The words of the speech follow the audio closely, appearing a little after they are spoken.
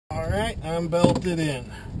Alright, I'm belted in.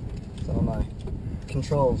 So am I.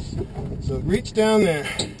 Controls. So reach down there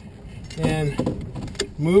and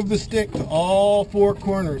move the stick to all four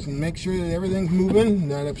corners and make sure that everything's moving,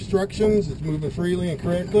 not obstructions, it's moving freely and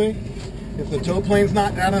correctly. If the tow plane's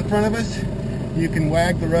not out in front of us, you can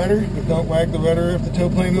wag the rudder, but don't wag the rudder if the tow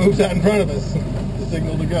plane moves out in front of us. The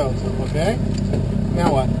signal to go. So, okay?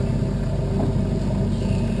 Now what?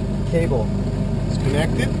 Cable. It's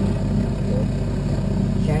connected. Okay.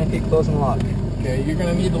 Canopy close and lock. Okay, you're going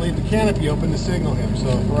to need to leave the canopy open to signal him.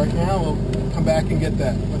 So for right now, we'll come back and get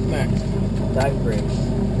that. What's next? Dive brakes.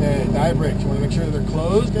 Okay, dive brakes. You want to make sure they're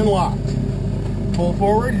closed and locked. Pull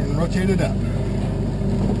forward and rotate it up.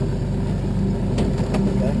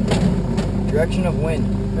 Okay. Direction of wind.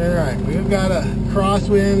 Alright, we've got a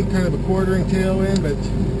crosswind, kind of a quartering tailwind, but it's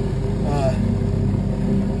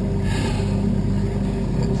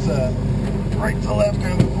right to left,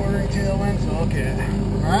 kind of a quartering tailwind, so okay.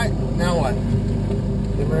 Alright, now what?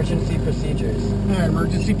 Emergency procedures. Alright,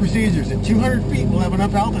 emergency procedures. At 200 feet, we'll have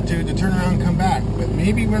enough altitude to turn around and come back, but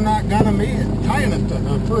maybe we're not going to make it high enough to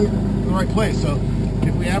for the right place, so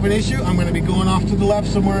if we have an issue, I'm going to be going off to the left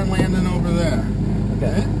somewhere and landing over there.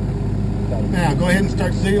 Okay? Now, go ahead and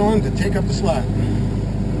start signaling to take up the slack.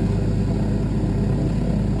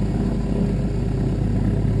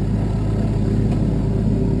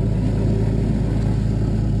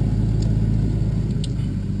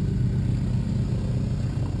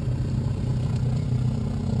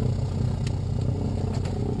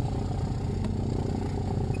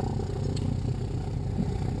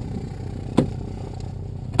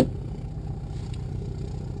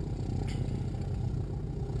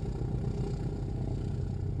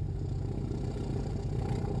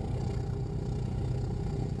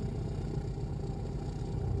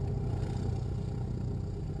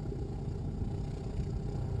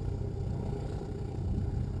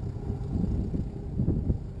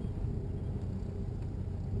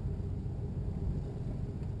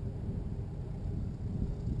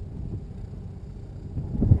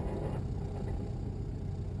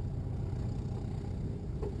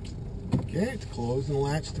 Okay, it's closed and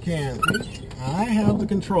latch the canopy. I have the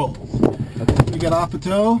controls. We get off the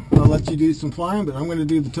tow, I'll let you do some flying, but I'm going to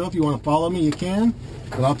do the tow. If you want to follow me, you can.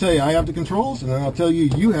 But I'll tell you, I have the controls, and then I'll tell you,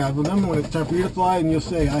 you have them. When it's time for you to fly, and you'll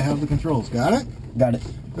say, I have the controls. Got it? Got it.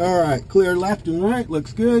 All right, clear left and right.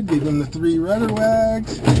 Looks good. Give them the 3 rudder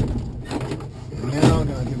wags. And now I'm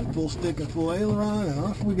going to give it full stick and full aileron, and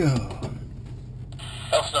off we go.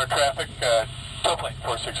 Elsinore traffic, tow plane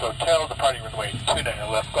 46 Hotel, departing runway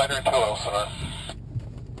 29 left, glider into Elsinore.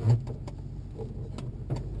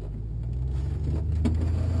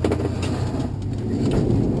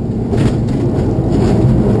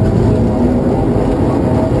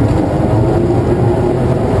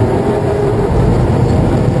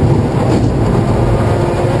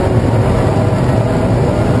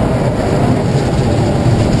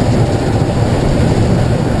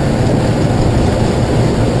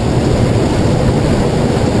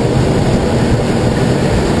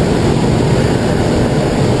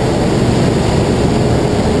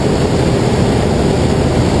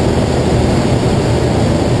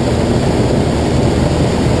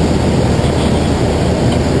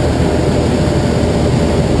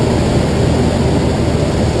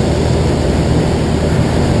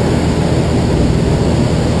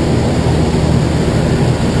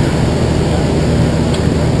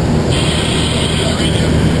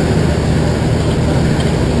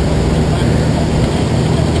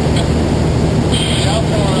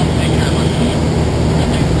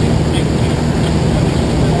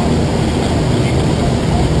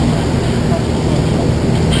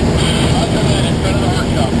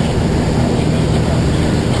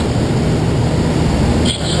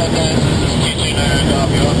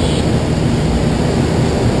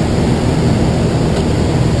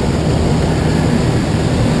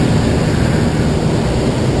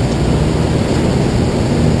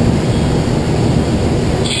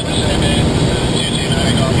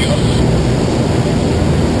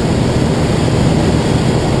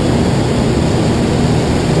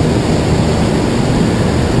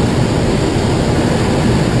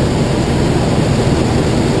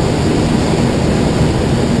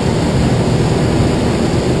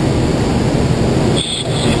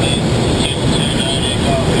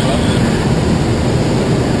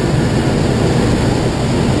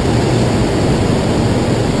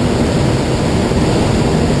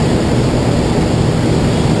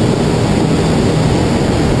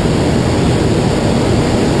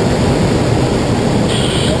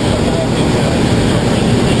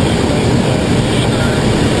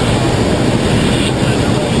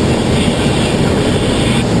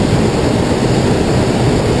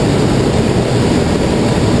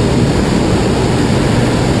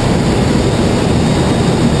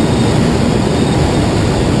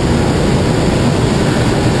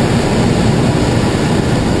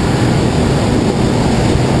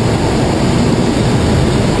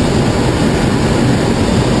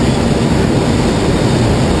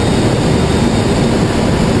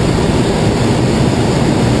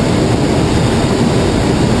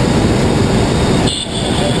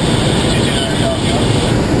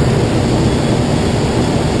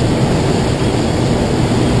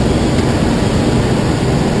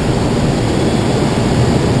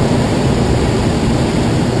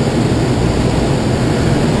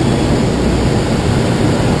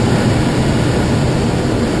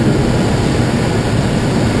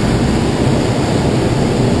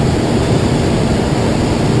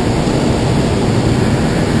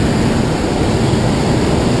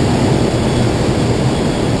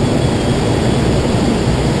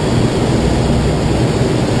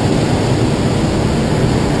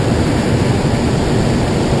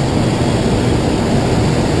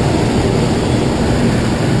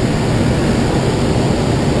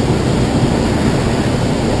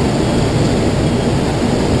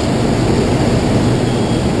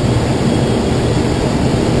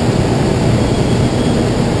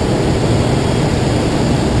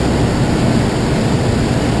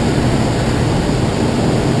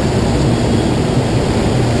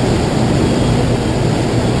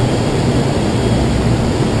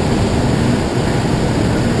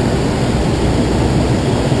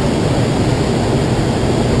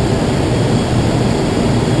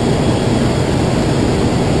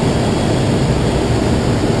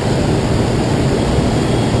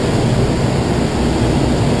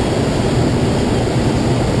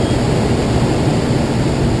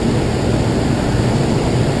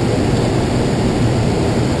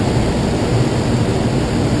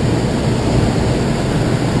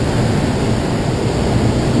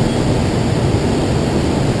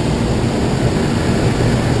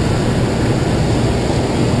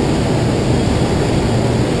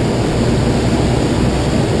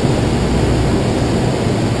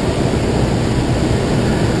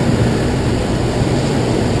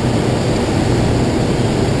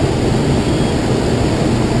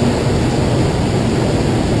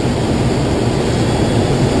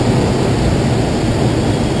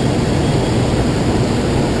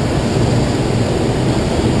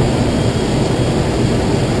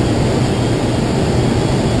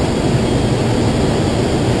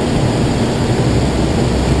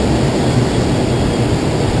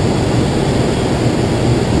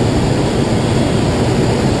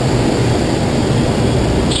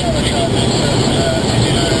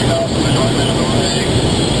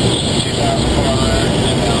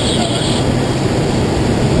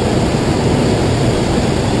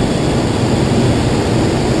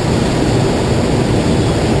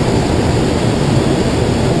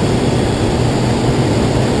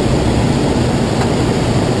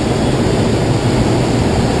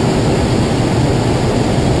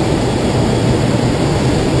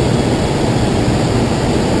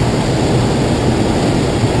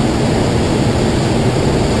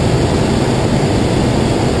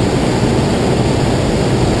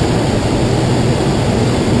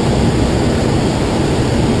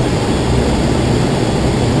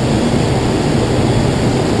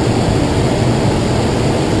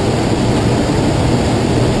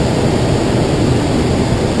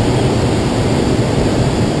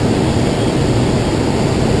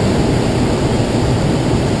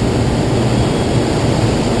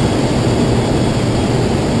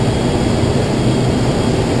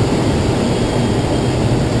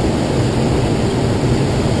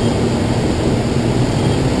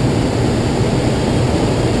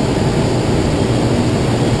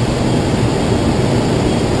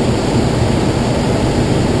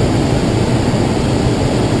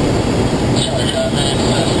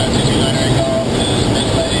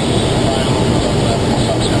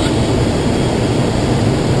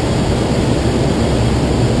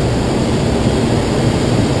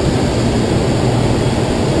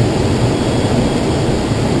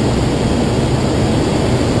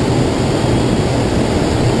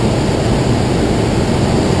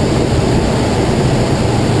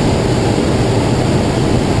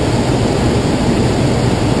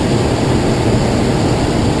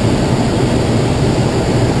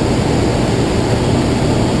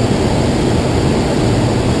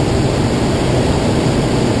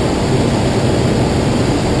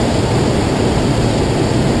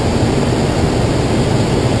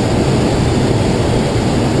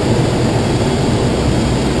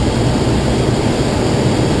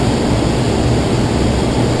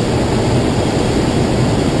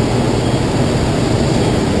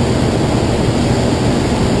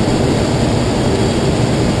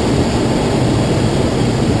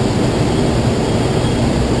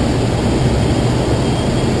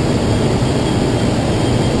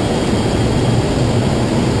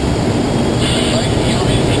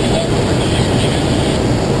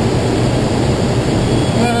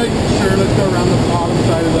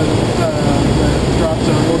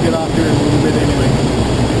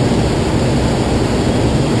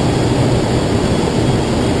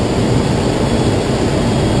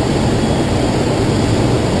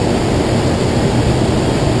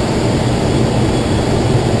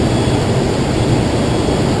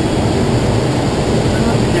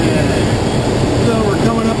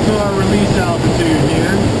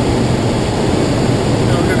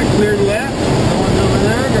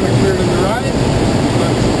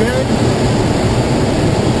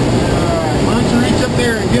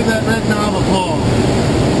 give that red knob a pull.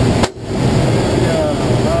 There we go.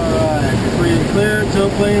 Alright, free and clear, tow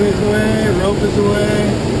plane is away, rope is away.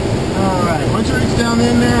 Alright, once you reach down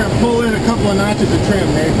in there and pull in a couple of notches of trim,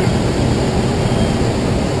 Nathan.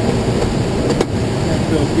 That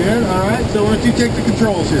feels good. Alright, so once you take the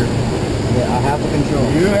controls here. Yeah, I have the control.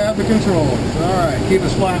 You have the controls. Alright, keep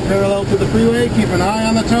us flat parallel to the freeway. Keep an eye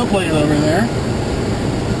on the tow plane over there.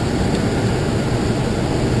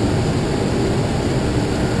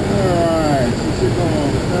 Alright, so keep going.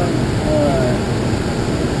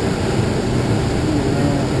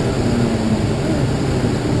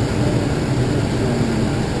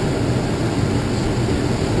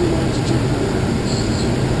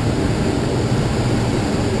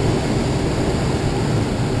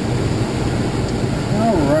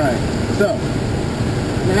 Alright. So,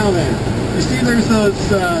 now then, you see there's those,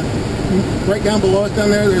 right down below us down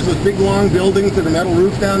there, there's those big long buildings with a metal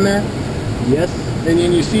roof down there? Yes. And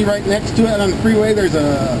then you see right next to it on the freeway, there's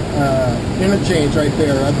a interchange right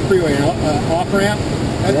there on the freeway, off-ramp.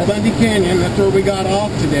 That's yes. Bundy Canyon, that's where we got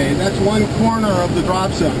off today. That's one corner of the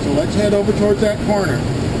drop zone, so let's head over towards that corner.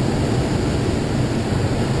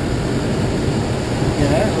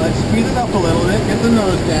 Okay, let's speed it up a little bit, get the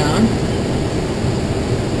nose down.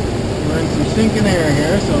 We're in some sinking air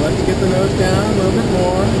here, so let's get the nose down a little bit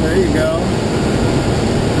more. There you go.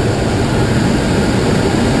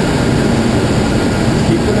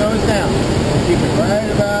 Keep the nose down. We'll keep it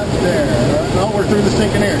right about there. Well, we're through the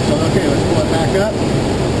sinking air, so okay, let's pull it back up.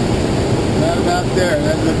 Right about there.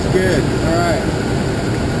 That looks good. All right.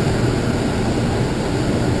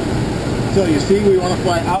 So you see, we want to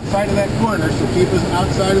fly outside of that corner, so keep us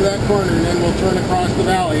outside of that corner, and then we'll turn across the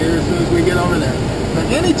valley here as soon as we get over there. But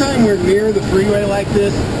anytime we're near the freeway like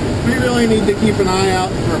this, we really need to keep an eye out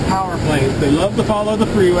for power planes. They love to follow the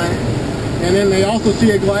freeway, and then they also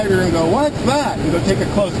see a glider and go, what's that? And go take a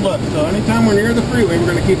close look. So anytime we're near the freeway, we're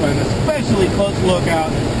going to keep an especially close look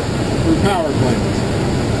out for power planes.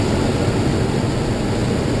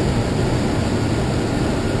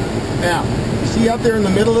 Now, you see out there in the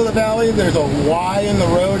middle of the valley, there's a Y in the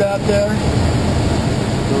road out there.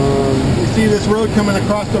 You see this road coming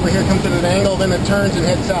across over here, comes at an angle, then it turns and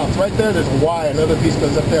heads south. Right there, there's a Y, another piece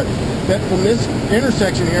goes up there. That from this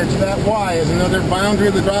intersection here to that Y is another boundary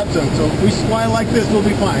of the drop zone. So if we fly like this, we'll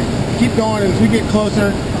be fine. Keep going, and as we get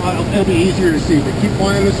closer, it'll be easier to see, but keep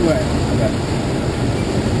flying this way.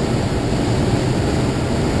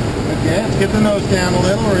 Okay, let's get the nose down a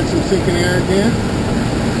little. We're in some sinking air again.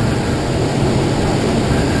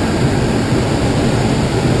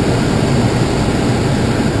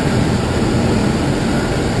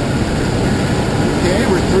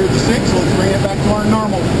 Through the 6, let's bring it back to our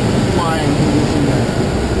normal flying position there.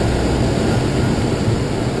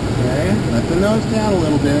 Okay, let the nose down a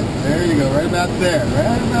little bit. There you go, right about there.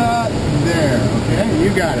 Right about there. Okay,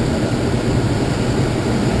 you got it.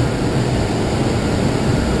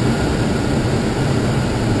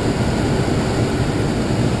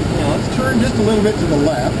 Now let's turn just a little bit to the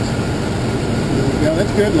left. There we go,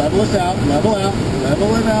 that's good. Level us out, level out,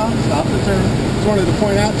 level it out, stop the turn. Just wanted to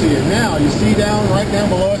point out to you. Now, you see right down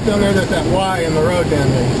below us down there, there's that Y in the road down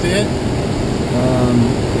there. You see it?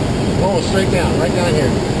 Almost straight down, right down here.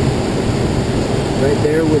 Right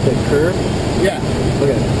there with the curve? Yeah.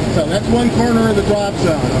 Okay. So that's one corner of the drop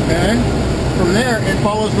zone, okay? From there, it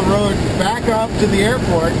follows the road back up to the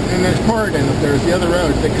airport, and there's Corridon up there. It's the other road.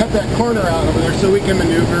 They cut that corner out over there so we can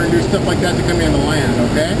maneuver and do stuff like that to come in to land,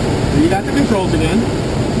 okay? So you got the controls again.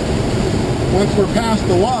 Once we're past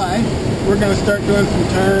the Y, we're going to start doing some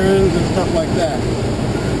turns and stuff like that.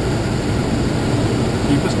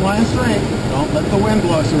 Keep us flying straight. Don't let the wind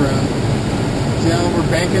blow us around. See how we're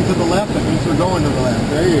banking to the left? That means we're going to the left.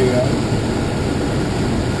 There you go.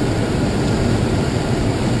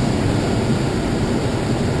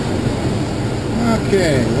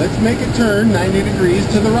 Okay, let's make a turn 90 degrees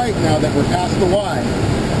to the right now that we're past the Y.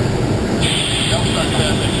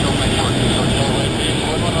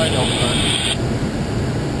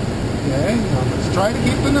 Okay, now let's try to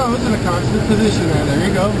keep the nose in a constant position there. There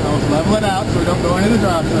you go. Now let's level it out so we don't go into the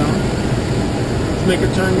drop zone. Let's make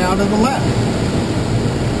a turn now to the left.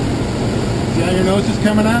 See how your nose is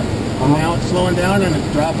coming up? Well, now it's slowing down and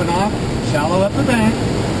it's dropping off. Shallow up the bank.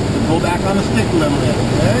 And pull back on the stick a little bit.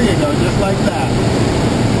 There you go, just like that.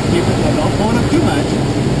 Keep it, now don't pull it up too much.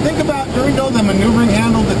 Think about, during the maneuvering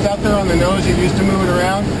handle that's out there on the nose you used to move it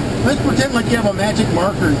around. Let's pretend like you have a magic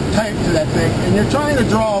marker typed to that thing, and you're trying to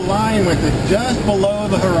draw a line with it just below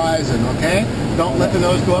the horizon, okay? Don't let the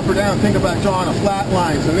nose go up or down. Think about drawing a flat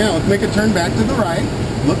line. So now let's make a turn back to the right.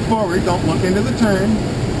 Look forward, don't look into the turn.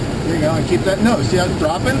 There you go, and keep that nose. See how it's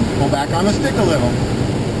dropping? Pull back on the stick a little.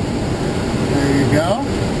 There you go.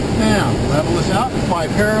 Now, level this out, fly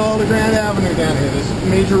parallel to Grand Avenue down here. This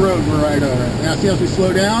major road we're right over. Now see as we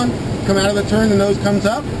slow down, come out of the turn, the nose comes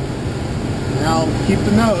up. Now keep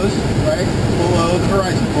the nose right below the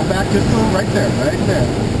horizon. Pull back just a little, right there, right there.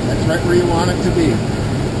 That's right where you want it to be.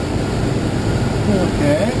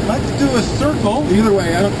 Okay, let's do a circle. Either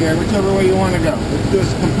way, I don't care, whichever way you want to go. Let's do a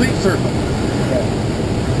complete circle. Okay.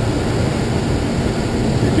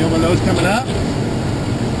 You feel the nose coming up?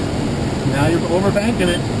 Now you're overbanking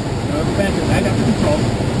it. Overbanking it. I got the control.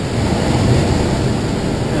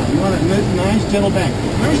 Now you want a nice gentle bank.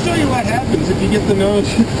 Let me show you what happens if you get the nose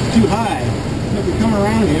too high. If we come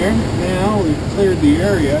around here, now we've cleared the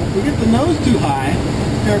area. If we get the nose too high,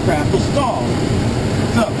 the aircraft will stall.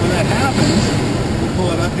 So when that happens, we pull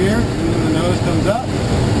it up here, and then the nose comes up.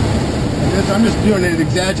 And this, I'm just doing it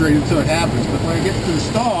exaggerated so it happens. But when it gets to the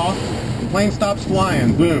stall, the plane stops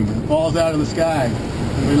flying. Boom, it falls out of the sky.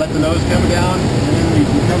 And we let the nose come down, and then we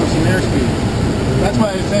recover some airspeed. That's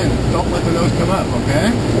why I was saying, don't let the nose come up,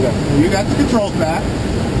 okay? Okay. You got the controls back.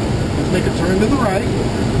 Let's make a turn to the right.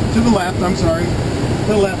 To the left, I'm sorry.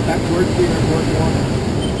 To the left, back towards the airport.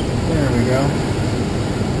 There we go.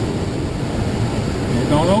 Okay,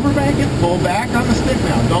 don't overbank it. Pull back on the stick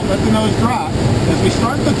now. Don't let the nose drop. As we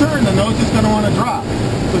start the turn, the nose is going to want to drop.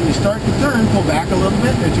 So when you start the turn, pull back a little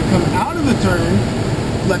bit. As you come out of the turn,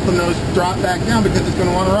 let the nose drop back down because it's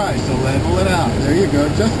going to want to rise. So level it out. There you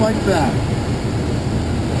go, just like that.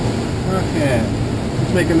 Okay.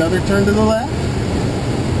 Let's make another turn to the left.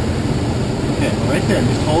 Okay, right there.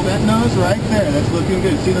 Just hold that nose right there. That's looking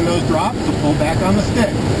good. See the nose drop? So pull back on the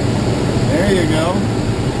stick. There you go.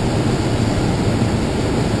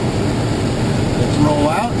 Let's roll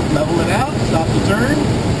out, level it out, stop the turn.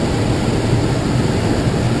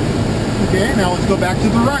 Okay, now let's go back to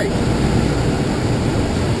the right.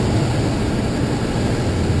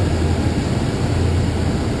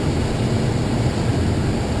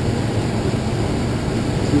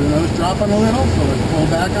 See the nose dropping a little, so let's pull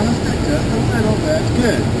back on the stick just a little. That's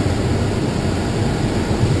good.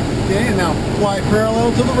 Okay, and now fly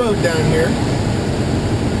parallel to the road down here.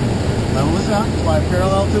 Level this out, fly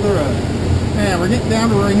parallel to the road. And we're getting down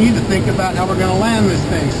to where we need to think about how we're going to land this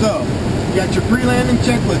thing. So, you got your pre-landing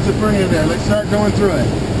checklist in front of you there. Let's start going through it.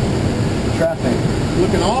 Traffic.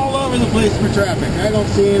 Looking all over the place for traffic. I don't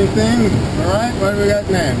see anything. All right, what do we got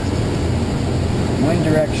next? Wind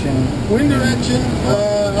direction. Wind direction.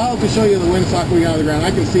 I'll have to show you the windsock we got on the ground.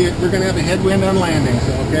 I can see it. We're going to have a headwind on landing,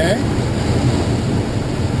 so okay?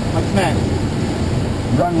 What's next?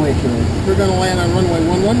 Runway choice. We're going to land on runway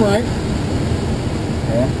 11 right.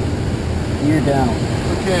 Okay. Gear down.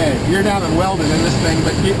 Okay, gear down and welded in this thing,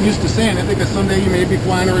 but get used to saying it because someday you may be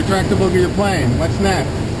flying a retractable gear plane. What's next?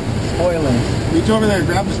 Spoilers. Reach over there,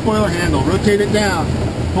 grab the spoiler handle, rotate it down,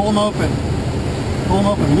 pull them open. Pull them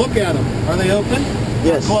open. Look at them. Are they open?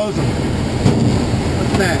 Yes. Close them.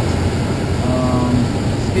 What's next?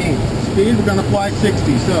 Speed. Speed, we're going to fly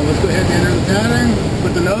 60. So let's go ahead and enter the pattern.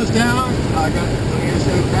 Put the nose down. I got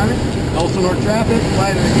the pattern. Elsinore traffic.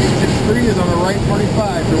 Flight 863 is on the right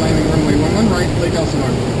 45 for landing runway 11 right, Lake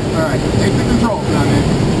Elsinore. All right, take the controls now, man.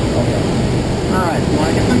 Okay. All right, you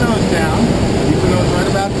want to get the nose down. Keep the nose right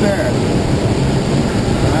about there.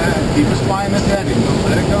 Keep us flying this heading. Don't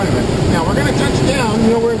let it go anywhere. Now we're going to touch down.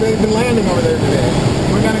 You know where they've been landing over there today.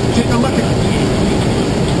 We're going to take a look at it.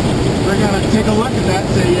 We're going to take a look at that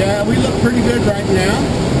and say, yeah, we look pretty good right now.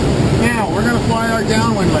 Now we're going to fly our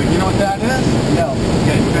downwind leg. You know what that is? No.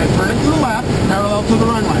 Okay, we're going to turn it to the left, parallel to the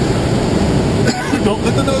runway. Don't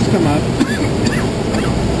let the nose come up.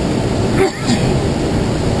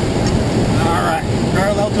 All right,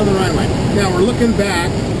 parallel to the runway. Now we're looking back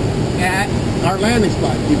at our landing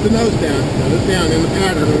spot. Keep the nose down, nose down in the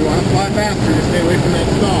pattern. We want to fly faster to stay away from that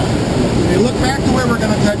stall. When we look back to where we're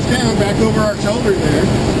going to touch down, back over our shoulder there,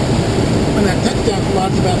 when that touchdown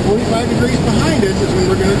spot's about 45 degrees behind us is when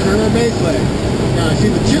we're going to turn our base leg. Now I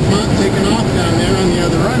see the chipmunk taking off down there on the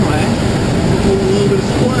other runway. We'll pull a little bit of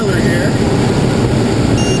spoiler here.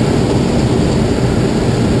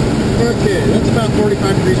 Okay, that's about 45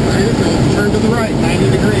 degrees behind us. Now let's turn to the right,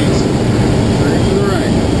 90 degrees. Turn to the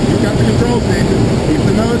right. You've got the controls, Nathan. Keep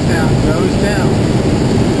the nose down. Nose down.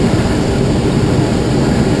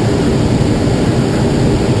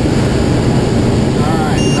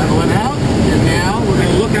 Alright, level it out. And now we're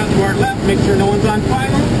going to look out to our left, make sure no one's on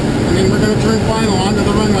final. And then we're going to turn final onto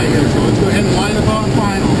the runway here.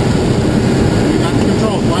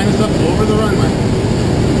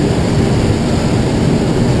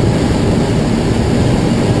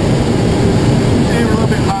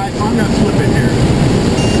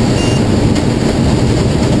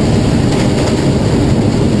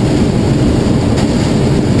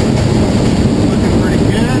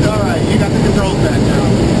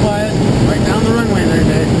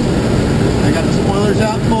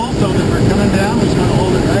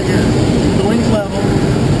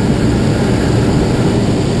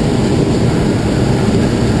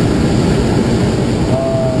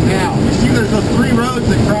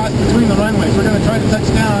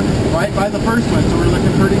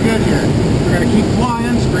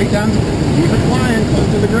 flying straight down, keep it flying close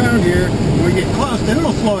to the ground here. When we get close, then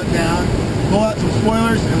we'll slow it down, pull out some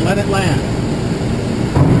spoilers, and let it land.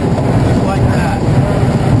 Just like that.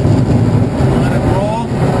 Let it roll.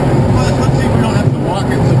 Let's see if we don't have to walk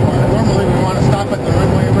it so far. Normally we want to stop at the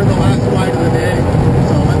runway. We're the last flight of the day,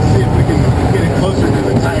 so let's see if we can get it closer to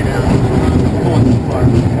the tie down. Pull it so far.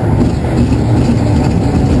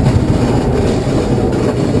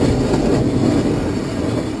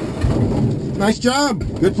 Nice job.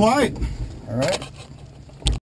 Good flight. All right.